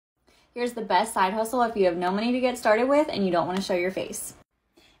Here's the best side hustle if you have no money to get started with and you don't want to show your face.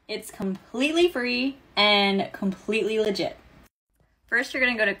 It's completely free and completely legit. First, you're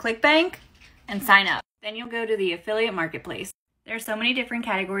going to go to ClickBank and sign up. Then you'll go to the affiliate marketplace. There's so many different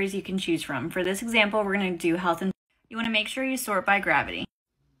categories you can choose from. For this example, we're going to do health and you want to make sure you sort by gravity.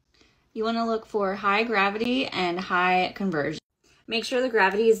 You want to look for high gravity and high conversion. Make sure the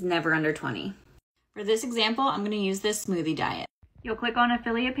gravity is never under 20. For this example, I'm going to use this smoothie diet. You'll click on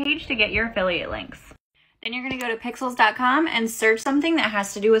affiliate page to get your affiliate links. Then you're going to go to pixels.com and search something that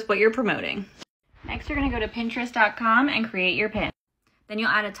has to do with what you're promoting. Next, you're going to go to pinterest.com and create your pin. Then you'll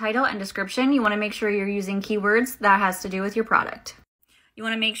add a title and description. You want to make sure you're using keywords that has to do with your product. You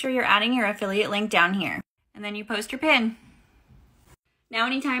want to make sure you're adding your affiliate link down here. And then you post your pin. Now,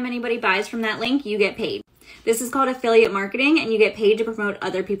 anytime anybody buys from that link, you get paid. This is called affiliate marketing, and you get paid to promote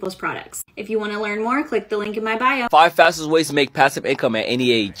other people's products. If you want to learn more, click the link in my bio. 5 fastest ways to make passive income at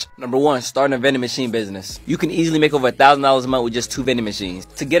any age. Number 1, starting a vending machine business. You can easily make over $1,000 a month with just 2 vending machines.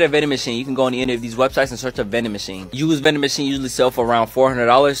 To get a vending machine, you can go on any of these websites and search a vending machine. Used vending machines usually sell for around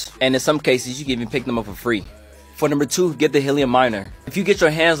 $400, and in some cases, you can even pick them up for free. For number 2, get the helium miner. If you get your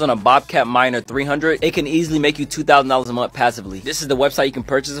hands on a Bobcat Miner 300, it can easily make you $2,000 a month passively. This is the website you can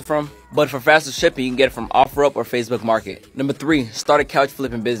purchase it from, but for faster shipping, you can get it from OfferUp or Facebook Market. Number 3, start a couch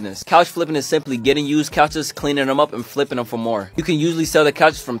flipping business. Couch flipping is simply getting used couches, cleaning them up, and flipping them for more. You can usually sell the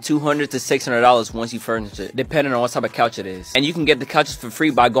couches from $200 to $600 once you furnish it, depending on what type of couch it is. And you can get the couches for free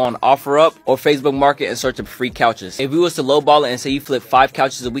by going OfferUp or Facebook Market and searching for free couches. If we was to lowball it and say you flip 5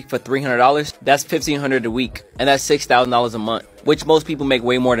 couches a week for $300, that's $1,500 a week, and that's $6,000 a month, which most people make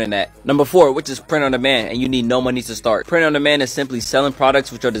way more than that. Number 4, which is print on demand, and you need no money to start. Print on demand is simply selling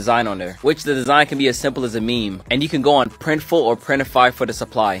products with your design on there, which the design can be as simple as a meme. And you can go on Printful or Printify for the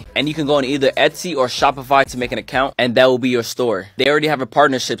supply. And you can go on either Etsy or Shopify to make an account, and that will be your store. They already have a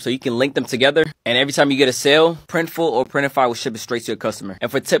partnership, so you can link them together, and every time you get a sale, Printful or Printify will ship it straight to your customer. And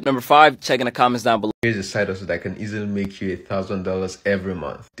for tip number 5, check in the comments down below. Here's a side hustle that can easily make you $1,000 every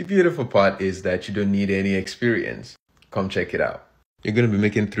month. The beautiful part is that you don't need any experience. Come check it out. You're going to be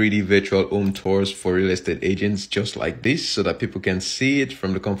making 3D virtual home tours for real estate agents just like this so that people can see it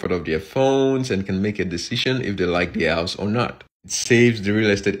from the comfort of their phones and can make a decision if they like the house or not. It saves the real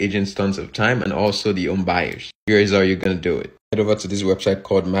estate agents tons of time and also the home buyers. Here is how you're going to do it. Head over to this website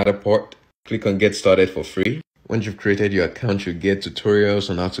called Matterport. Click on Get Started for free. Once you've created your account, you get tutorials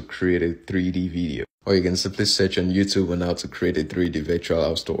on how to create a 3D video. Or you can simply search on YouTube on how to create a 3D virtual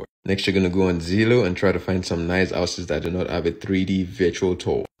house tour. Next, you're going to go on Zillow and try to find some nice houses that do not have a 3D virtual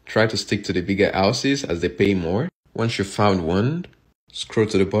tour. Try to stick to the bigger houses as they pay more. Once you've found one, scroll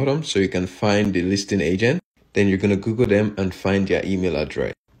to the bottom so you can find the listing agent. Then you're going to Google them and find their email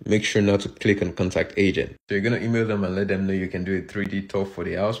address. Make sure not to click on contact agent. So you're going to email them and let them know you can do a 3D tour for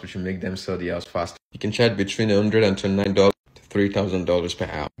the house, which will make them sell the house faster. You can charge between $129 to $3,000 per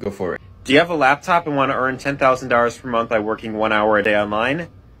hour. Go for it. Do you have a laptop and want to earn $10,000 per month by working 1 hour a day online?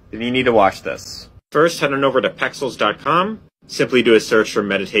 Then you need to watch this. First, head on over to pexels.com. Simply do a search for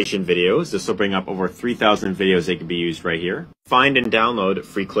meditation videos. This will bring up over 3,000 videos that can be used right here. Find and download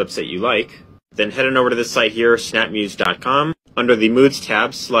free clips that you like. Then head on over to this site here, snapmuse.com. Under the Moods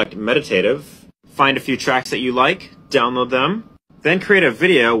tab, select Meditative. Find a few tracks that you like, download them. Then create a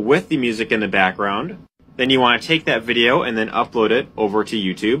video with the music in the background. Then you want to take that video and then upload it over to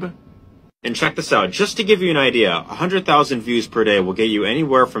YouTube. And check this out, just to give you an idea, 100,000 views per day will get you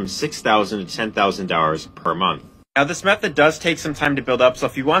anywhere from $6,000 to $10,000 per month. Now this method does take some time to build up, so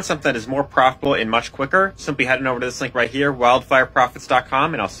if you want something that is more profitable and much quicker, simply head on over to this link right here,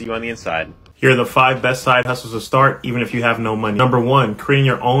 wildfireprofits.com, and I'll see you on the inside. Here are the 5 best side hustles to start, even if you have no money. Number 1, creating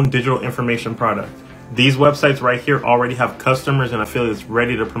your own digital information product. These websites right here already have customers and affiliates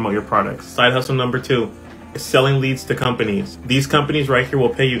ready to promote your products. Side hustle number 2 is selling leads to companies. These companies right here will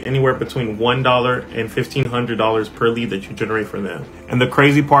pay you anywhere between $1 and $1,500 per lead that you generate for them. And the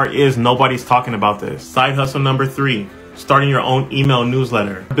crazy part is nobody's talking about this. Side hustle number 3, starting your own email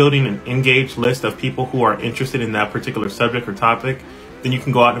newsletter. Building an engaged list of people who are interested in that particular subject or topic. Then you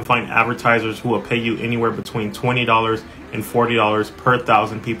can go out and find advertisers who will pay you anywhere between $20 and $40 per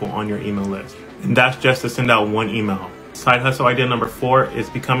 1,000 people on your email list. And that's just to send out one email. Side hustle idea number 4 is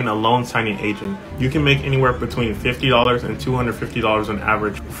becoming a loan signing agent. You can make anywhere between $50 and $250 on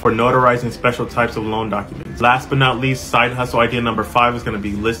average for notarizing special types of loan documents. Last but not least, side hustle idea number 5 is going to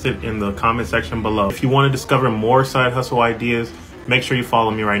be listed in the comment section below. If you want to discover more side hustle ideas, make sure you follow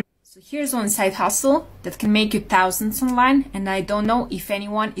me right now. So here's one side hustle that can make you thousands online, and I don't know if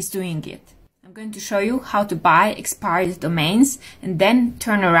anyone is doing it. I'm going to show you how to buy expired domains and then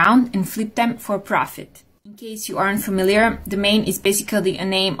turn around and flip them for profit. In case you aren't familiar, domain is basically a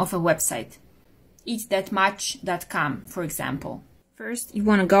name of a website. eatthatmuch.com, for example. First, you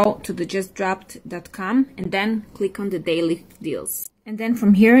want to go to the justdropped.com and then click on the daily deals. And then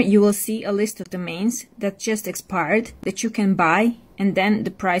from here, you will see a list of domains that just expired that you can buy and then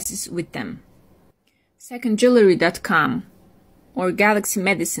the prices with them. Secondjewelry.com or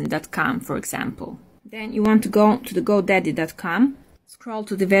galaxymedicine.com, for example. Then you want to go to the GoDaddy.com, scroll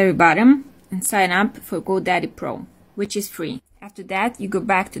to the very bottom and sign up for GoDaddy Pro, which is free. After that, you go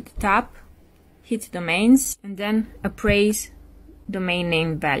back to the top, hit domains, and then appraise domain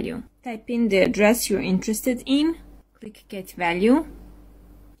name value. Type in the address you're interested in, click get value,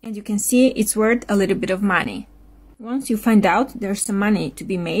 and you can see it's worth a little bit of money. Once you find out there's some money to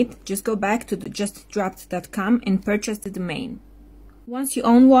be made, just go back to the justdropped.com and purchase the domain. Once you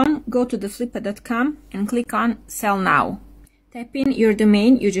own one, go to the flippa.com and click on sell now. Type in your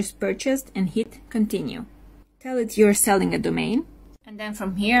domain you just purchased and hit continue. Tell it you're selling a domain. And then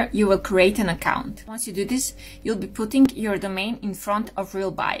from here, you will create an account. Once you do this, you'll be putting your domain in front of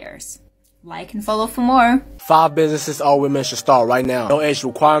real buyers. Like and follow for more. 5 businesses all women should start right now. No age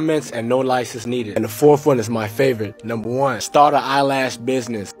requirements and no license needed. And the 4th one is my favorite. Number 1, start an eyelash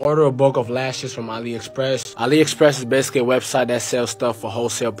business. Order a bulk of lashes from AliExpress. AliExpress is basically a website that sells stuff for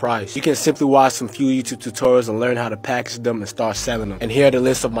wholesale price. You can simply watch some few YouTube tutorials and learn how to package them and start selling them. And here are the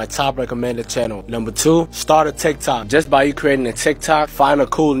list of my top recommended channel. Number 2, start a TikTok. Just by you creating a TikTok, find a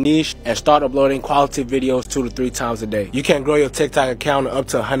cool niche and start uploading quality videos 2 to 3 times a day. You can grow your TikTok account up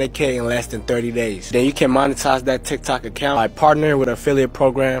to 100K in less than 30 days. Then you can monetize that TikTok account by partnering with an affiliate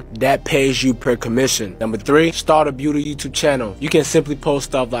program that pays you per commission. Number 3, start a beauty YouTube channel. You can simply post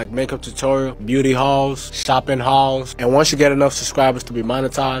stuff like makeup tutorial, beauty hauls, shopping hauls, and once you get enough subscribers to be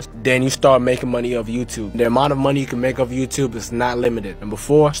monetized, then you start making money off YouTube. The amount of money you can make off YouTube is not limited. Number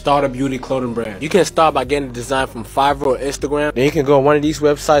 4, start a beauty clothing brand. You can start by getting a design from Fiverr or Instagram. Then you can go on one of these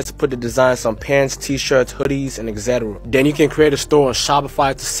websites to put the designs on pants, t-shirts, hoodies, and etc. Then you can create a store on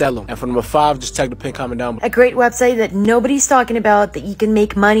Shopify to sell them. And for number 5, just check the pin comment down below. A great website that nobody's talking about that you can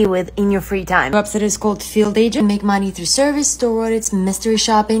make money with in your free time. The website is called Field Agent. Make money through service, store audits, mystery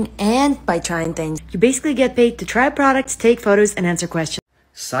shopping, and by trying things. You basically get paid to try products, take photos, and answer questions.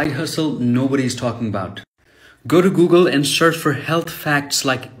 Side hustle nobody's talking about. Go to Google and search for health facts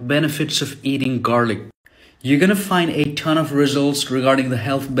like benefits of eating garlic. You're gonna find a ton of results regarding the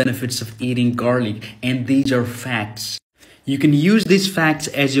health benefits of eating garlic, and these are facts. You can use these facts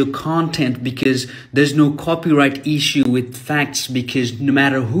as your content because there's no copyright issue with facts, because no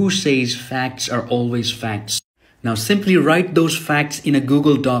matter who says, facts are always facts. Now simply write those facts in a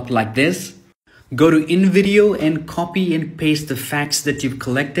Google Doc like this. Go to InVideo and copy and paste the facts that you've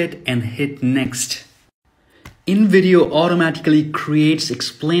collected and hit next. InVideo automatically creates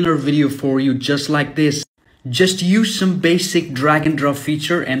explainer video for you just like this. Just use some basic drag and drop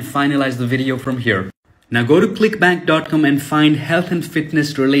feature and finalize the video from here. Now go to clickbank.com and find health and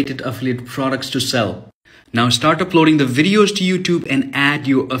fitness related affiliate products to sell. Now start uploading the videos to YouTube and add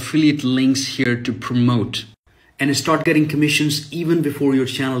your affiliate links here to promote. And start getting commissions even before your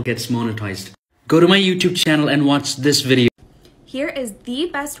channel gets monetized. Go to my YouTube channel and watch this video. Here is the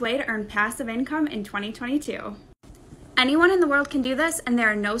best way to earn passive income in 2022. Anyone in the world can do this, and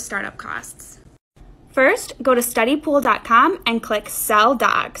there are no startup costs. First, go to studypool.com and click Sell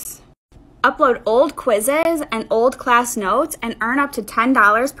Dogs. Upload old quizzes and old class notes and earn up to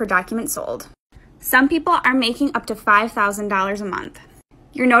 $10 per document sold. Some people are making up to $5,000 a month.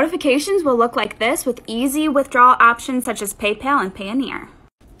 Your notifications will look like this with easy withdrawal options such as PayPal and Payoneer.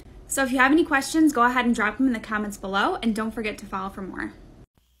 So if you have any questions, go ahead and drop them in the comments below, and don't forget to follow for more.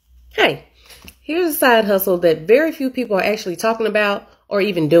 Hey, here's a side hustle that very few people are actually talking about or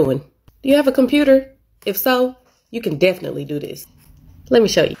even doing. Do you have a computer? If so, you can definitely do this. Let me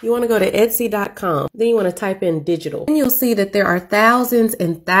show you. You want to go to Etsy.com. Then you want to type in digital. And you'll see that there are thousands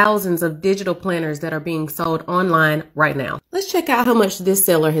and thousands of digital planners that are being sold online right now. Let's check out how much this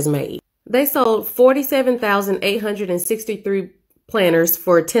seller has made. They sold 47,863 planners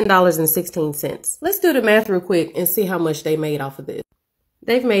for $10.16. Let's do the math real quick and see how much they made off of this.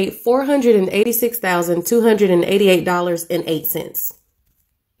 They've made $486,288.08.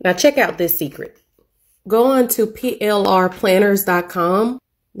 Now check out this secret. Go on to plrplanners.com.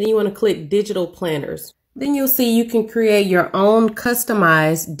 Then you want to click digital planners. Then you'll see you can create your own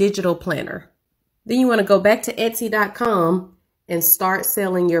customized digital planner. Then you want to go back to Etsy.com and start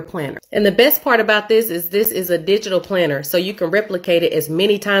selling your planner. And the best part about this is a digital planner, so you can replicate it as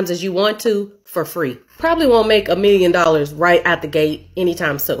many times as you want to for free. Probably won't make $1 million right out the gate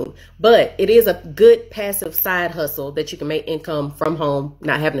anytime soon, but it is a good passive side hustle that you can make income from home,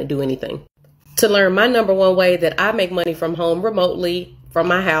 not having to do anything. To learn my #1 way that I make money from home remotely from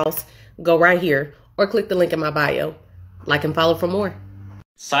my house, go right here or click the link in my bio. Like and follow for more.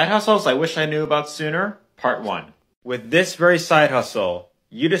 Side hustles I wish I knew about sooner, part 1. With this very side hustle,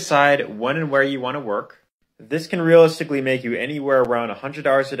 you decide when and where you want to work. This can realistically make you anywhere around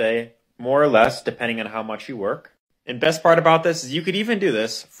 $100 a day, more or less, depending on how much you work. And best part about this is you could even do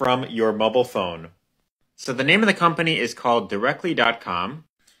this from your mobile phone. So the name of the company is called Directly.com.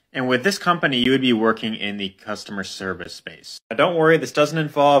 And with this company, you would be working in the customer service space. Now don't worry, this doesn't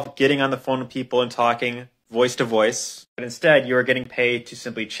involve getting on the phone with people and talking voice to voice, but instead you are getting paid to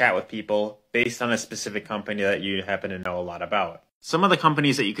simply chat with people based on a specific company that you happen to know a lot about. Some of the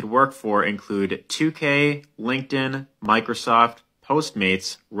companies that you could work for include 2K, LinkedIn, Microsoft,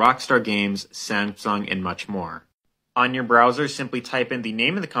 Postmates, Rockstar Games, Samsung, and much more. On your browser, simply type in the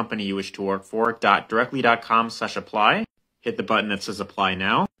name of the company you wish to work for, .directly.com/apply, hit the button that says apply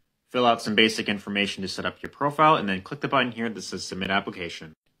now, fill out some basic information to set up your profile, and then click the button here that says submit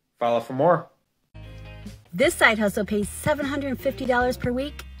application. Follow for more. This side hustle pays $750 per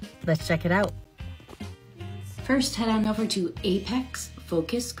week. Let's check it out. First, head on over to Apex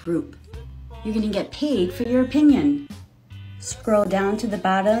Focus Group. You're going to get paid for your opinion. Scroll down to the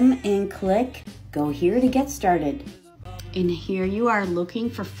bottom and click Go Here to get started. And here you are looking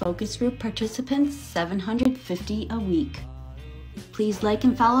for focus group participants, $750 a week. Please like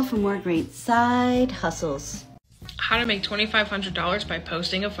and follow for more great side hustles. How to make $2,500 by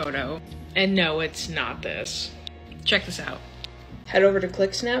posting a photo. And no, it's not this. Check this out. Head over to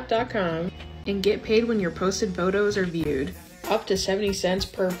clicksnap.com and get paid when your posted photos are viewed. Up to 70 cents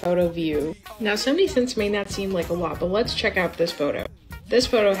per photo view. Now 70 cents may not seem like a lot, but let's check out this photo. This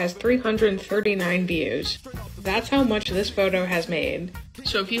photo has 339 views. That's how much this photo has made.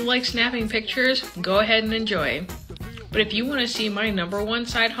 So if you like snapping pictures, go ahead and enjoy. But if you want to see my #1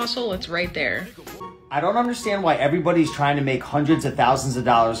 side hustle, it's right there. I don't understand why everybody's trying to make hundreds of thousands of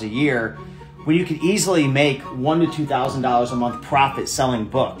dollars a year when you could easily make $1,000 to $2,000 a month profit selling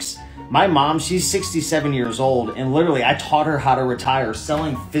books. My mom, she's 67 years old, and literally I taught her how to retire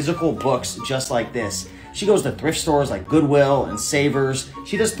selling physical books just like this. She goes to thrift stores like Goodwill and Savers.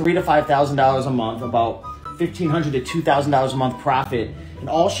 She does $3,000 to $5,000 a month, about $1,500 to $2,000 a month profit. And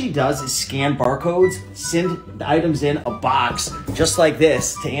all she does is scan barcodes, send the items in a box just like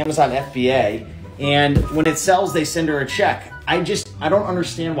this to Amazon FBA. And when it sells, they send her a check. I don't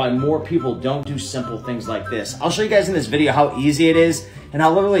understand why more people don't do simple things like this. I'll show you guys in this video how easy it is and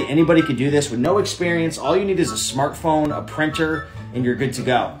how literally anybody could do this with no experience. All you need is a smartphone, a printer, and you're good to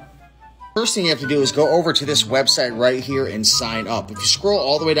go. First thing you have to do is go over to this website right here and sign up. If you scroll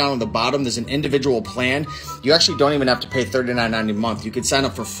all the way down to the bottom, there's an individual plan. You actually don't even have to pay $39.90 a month. You can sign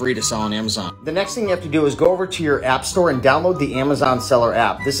up for free to sell on Amazon. The next thing you have to do is go over to your app store and download the Amazon Seller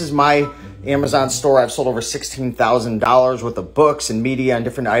app. This is my Amazon store. I've sold over $16,000 worth of books and media and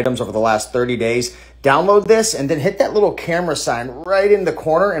different items over the last 30 days. Download this and then hit that little camera sign right in the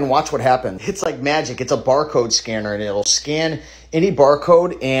corner and watch what happens. It's like magic. It's a barcode scanner and it'll scan any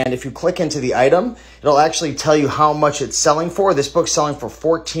barcode, and if you click into the item, it'll actually tell you how much it's selling for. This book's selling for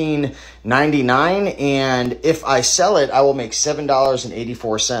 $14.99, and if I sell it, I will make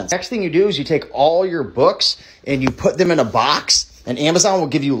 $7.84. Next thing you do is you take all your books and you put them in a box, and Amazon will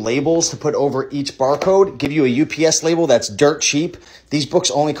give you labels to put over each barcode, give you a UPS label that's dirt cheap. These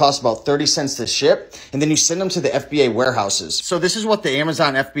books only cost about 30 cents to ship, and then you send them to the FBA warehouses. So this is what the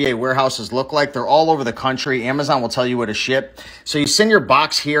Amazon FBA warehouses look like. They're all over the country. Amazon will tell you where to ship. So you send your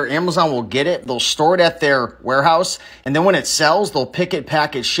box here, Amazon will get it, they'll store it at their warehouse, and then when it sells, they'll pick it,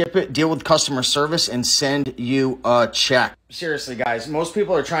 pack it, ship it, deal with customer service, and send you a check. Seriously, guys, most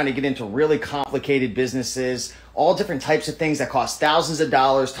people are trying to get into really complicated businesses, all different types of things that cost thousands of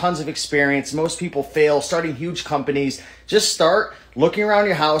dollars, tons of experience. Most people fail starting huge companies. Just start looking around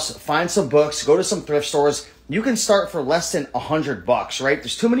your house, find some books, go to some thrift stores. You can start for less than $100, right?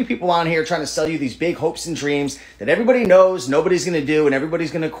 There's too many people on here trying to sell you these big hopes and dreams that everybody knows nobody's going to do and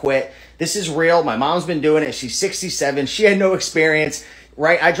everybody's going to quit. This is real. My mom's been doing it. She's 67. She had no experience,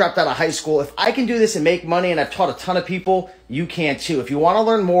 right? I dropped out of high school. If I can do this and make money, and I've taught a ton of people, you can too. If you want to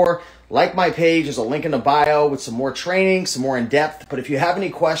learn more, like my page, there's a link in the bio with some more training, some more in depth. But if you have any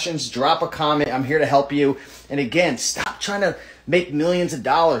questions, drop a comment. I'm here to help you. And again, stop trying to make millions of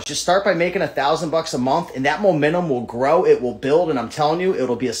dollars. Just start by making $1,000 a month, and that momentum will grow. It will build, and I'm telling you,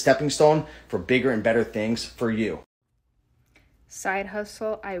 it'll be a stepping stone for bigger and better things for you. Side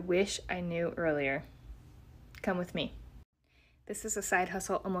hustle I wish I knew earlier. Come with me. This is a side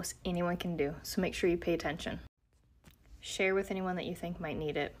hustle almost anyone can do, so make sure you pay attention. Share with anyone that you think might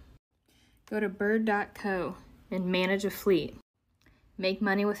need it. Go to bird.co and manage a fleet. Make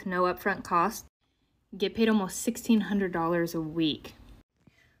money with no upfront cost. Get paid almost $1,600 a week.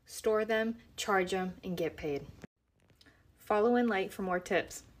 Store them, charge them, and get paid. Follow Enlight for more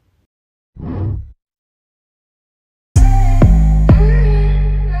tips.